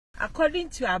according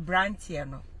to our brand here,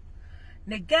 no,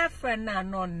 the girlfriend na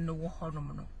no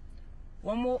honom no.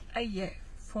 One more a year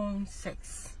phone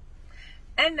sex.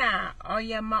 Ena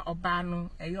oyema obano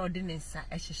a ordinance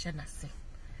a shishanase.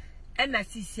 Ena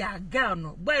sisi a girl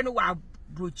no, boy no wa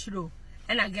brochiro,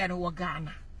 and a girl no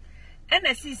Ghana. Ena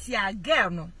sisi a girl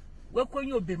no, we kon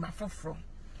you be my fofro.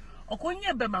 O kon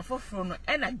you be my fofro no,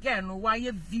 and a girl no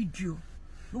why video.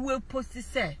 No we post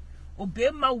say, obey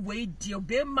my way, dear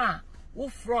obey ma, wo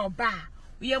fro ba.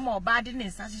 We are more bad in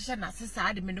shishanase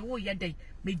side, me no ye day,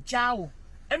 me jaw.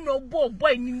 And no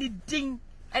boy ni ding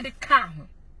at the car.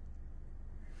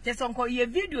 Just uncle your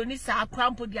video ni sa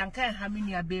crampo the anka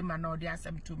hamini abe man or the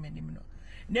asem too many no.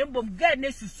 Nembom get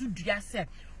nesu dia se.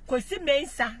 Kwesi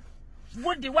mensa.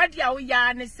 What ya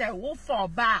ya ne se wo for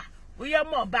bar. We are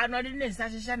more bad no the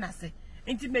shisha say.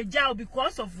 Inti me jaw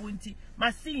because of winti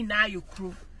masi na you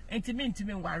crew. Inti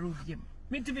me waru biem.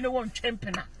 Me to be no one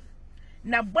champion.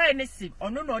 Na boy ne sim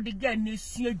ono no the girl ne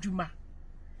sua dwuma.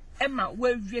 Emma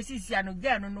we sisi ano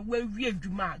girl no we wie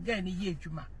dwuma girl ne ye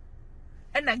dwuma.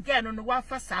 And again no wa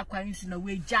fa sa kwan so na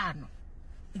we gya no.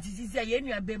 Ntisi sia ye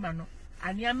nua be ma no.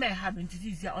 Ania me ha no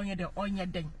ntisi sia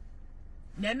onye den.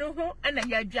 Na no ho ana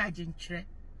ya dwaje nkyere.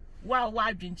 Wa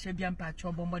adwenkyere bia mpa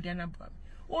cho bomode na bra.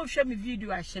 O hwe me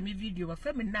video a hwe me video wa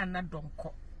fa me Naana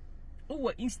Donkor. O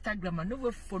wo Instagram no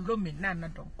we follow me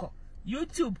Naana Donkor.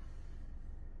 YouTube,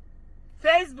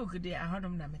 Facebook dey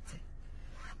ahonom na mete.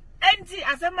 Enti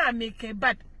asema make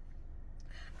but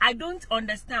I don't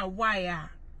understand why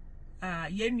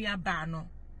yenua ba no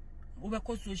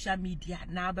obekọ social media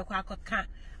na obekọ akọka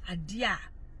adia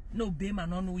no be ma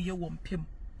no ye wompem.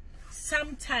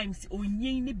 Sometimes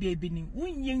onyin ni baby ni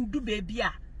unyin du baby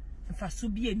a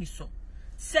mfaso bi ani so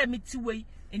se metiwe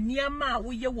eniama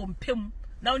wo ye wompem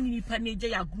na oni nipa na eje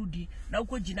ya grudi na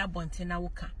ukogina bonte na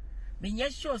woka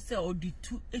menye sure se odi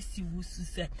tu esi wusu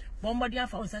se bombodi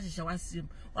afa wonsa hyehyɛ wasrem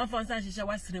wanfa wonsa hyehyɛ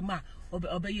wasrem a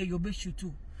obeye yo be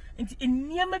shutu nti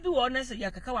eniama bi wo na se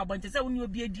yakaka wa bonte se woni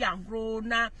obi edi agro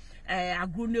na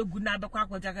agro na egu na bekwa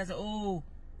akwata ka se oh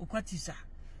okwatisa.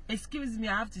 Excuse me,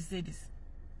 I have to say this.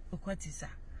 Okwatisa.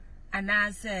 And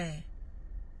I say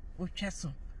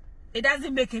otwaso. It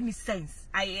doesn't make any sense.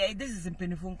 This is in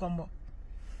painful combo.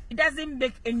 It doesn't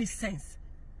make any sense.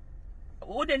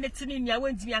 Oda netini nya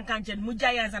wenti an kanche mu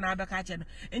giants and abeka che no.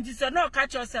 Enti so no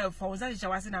catch yourself for wasa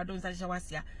shawase na don sa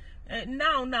shawase.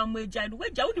 Now we jai we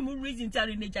ja wudi mu reason tell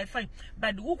ni jai fine.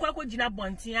 But wo kwa ko gina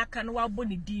bonten aka no wa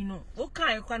boni din no. Wo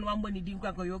kan e kwa no wa boni din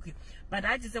kwa ko yoke. But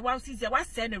I just say wa see say wa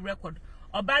send a record.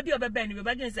 Oba bi obebe ni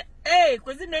be say eh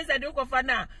kwesi na say de ko fa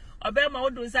na obe ma wo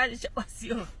don sa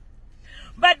shawase.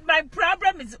 But my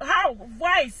problem is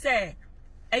why say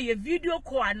a video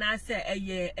call and I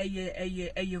say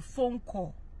a phone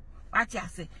call. What you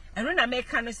say? And when I make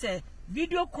kind say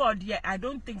video call, yeah, I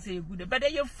don't think say good. But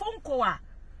a phone call,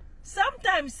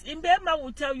 sometimes in Bema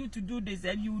will tell you to do this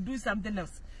and you will do something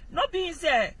else. Not being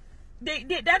said,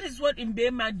 that is what in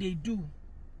Bema they do.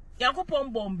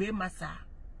 Yakopon bomb Bema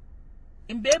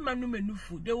in Bema no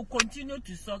menufu, they will continue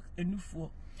to suck a new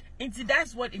fool. And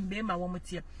that's what in Bema want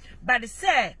to but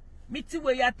say me to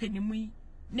where ya penny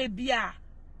nebia.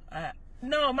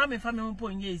 No, mommy family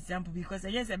point example because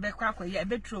yes, a back crack or a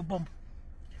betro bomb.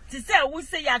 To say, we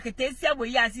say Yakatesia,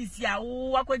 we yasis ya,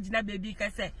 what could you baby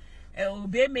can say?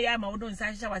 Obey me, I'm out on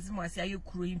Sasha was more say you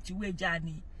cream to where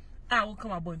Johnny. I will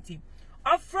come about him.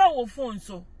 Or throw phone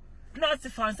so not to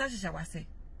find Sasha was say.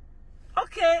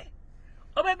 Okay.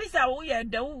 Oh, baby, so we are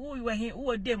the who were here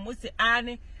who them was say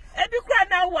Annie. Every cry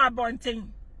now one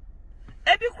bunting.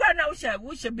 Every cry now shall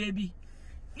wish a baby.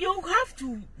 You have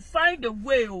to find a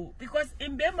way because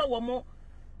in Bema were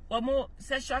more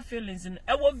sexual feelings and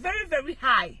it was very, very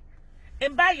high.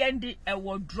 And by end it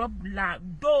will drop low.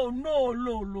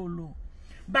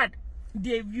 But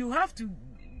you have to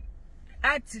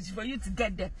act it for you to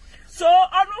get there. So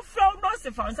on no from no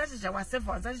se found such as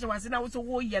was in our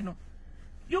war yeno.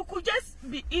 You could just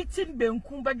be eating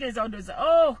benkumba against all those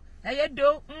I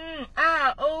do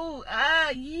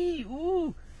ye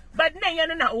ooh. But now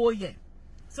you're not oh yeah.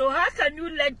 So how can you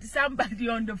let somebody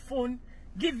on the phone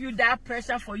give you that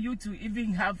pressure for you to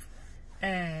even have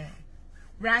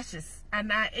rashes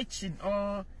and itching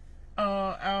or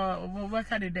what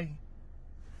kind of thing?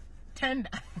 Tender.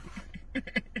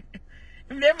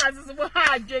 Now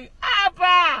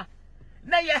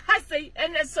you say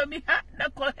and so me na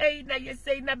ko hey na you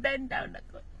say na bend down.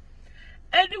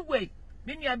 Anyway,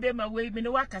 me ya be my way me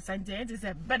no waka sante and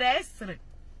say but S3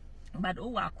 but oh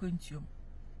wa quintium.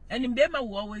 And in Bema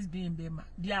will always be in Bema.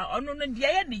 They are on the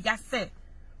air, the say,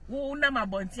 who na my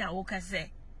bontia, who can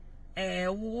say,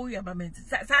 wo ya ba men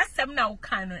sa asem na wo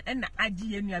kan no na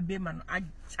agi ye nua be ma no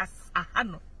aha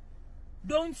no.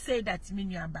 Don't say that me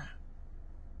nua ba.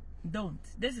 Don't.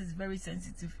 This is very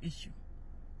sensitive issue.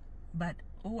 But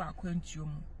akwantuo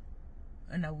mu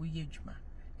na wo ye adwuma.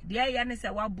 Dia ya ne se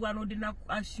wa bua no de na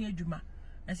ahwe adwuma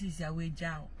na sisi a we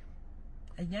gya wo.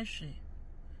 Enya hwe.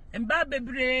 Mba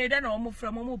bebre da na omo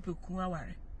fra mo peku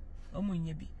aware. Omo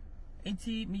nya bi.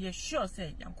 Enti me ye sure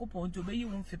say Yankopon to be yi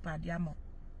won fipade ama.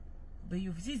 Be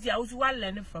you sisi a wo so wa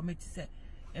learn from it say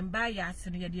mba ya ase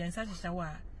no ye de ensa hyehyɛ wa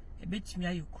e betumi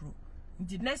ayekuro.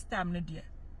 Nti next time no dia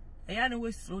eya no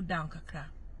we slow down kakra.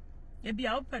 E be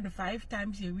open 5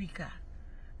 times a week.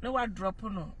 No wa drop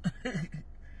no.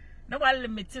 No wa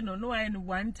limit no wa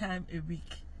 1 time a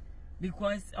week.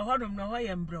 Because ohodom no ho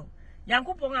yem bro.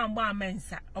 Yankopon ambo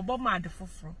amensa oboma ade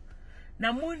foforo.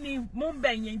 Na muni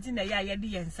mumbenye nti na ya yede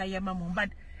yensa yema mo but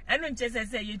eno nche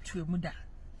say ye tuemu da.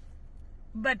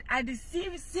 But I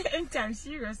deceive same time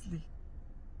seriously.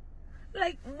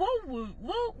 Like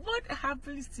what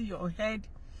happens to your head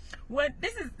when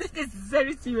this is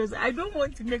very serious. I don't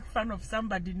want to make fun of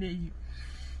somebody near you.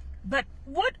 But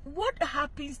what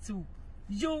happens to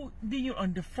you being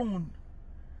on the phone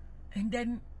and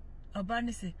then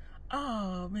Obani say,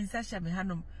 "Oh, Mensasha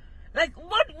Mehanum." Like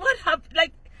what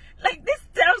happened? Like this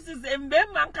tells us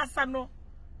Mbemman Kasano.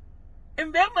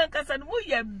 Mbemman Kasano,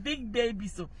 we are big baby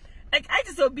so. Like I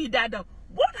just be that.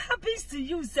 What happens to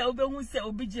you? Say who say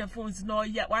obedient phones no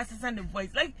yet what's the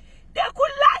voice? Like they could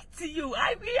lie to you.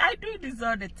 I mean I do this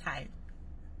all the time.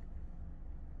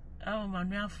 Oh my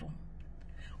phone.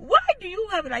 Why do you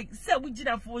have like say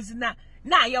obedient phones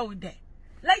now you're there?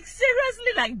 Like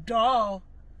seriously, like doll.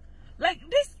 Like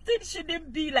this thing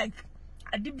shouldn't be like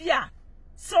adibia.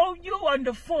 So you on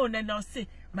the phone and I'll say,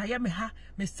 Miami ha,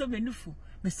 me so menufu,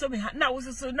 me so me ha. Now with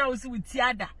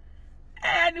Tiada.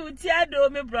 And with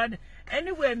Tiado, my brother.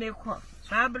 Anyway, me call.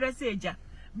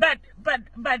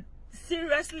 But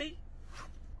seriously,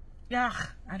 yeah,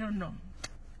 I don't know.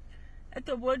 I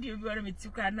thought what you brought me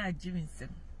to not Jimmy.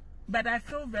 But I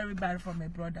feel very bad for my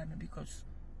brother because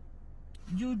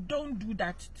you don't do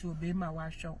that to obey my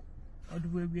wife or the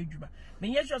way we do.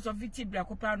 Me yes was of it black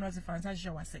opa no se fancy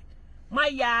show say. My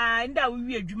ya nda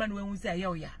we adwuma no wen say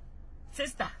ya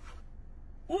sister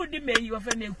who di me you of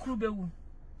na ekurubewu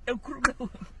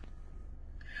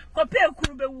kope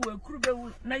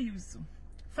ekurubewu na use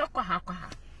fa kwa ha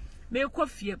me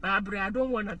kofie babre. I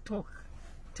don't want to talk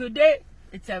today.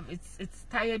 It's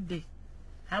tired day.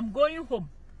 I'm going home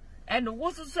and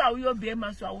also so we be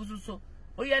ma so also so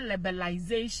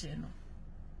liberalization.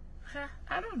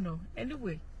 I don't know.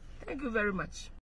 Anyway, thank you very much.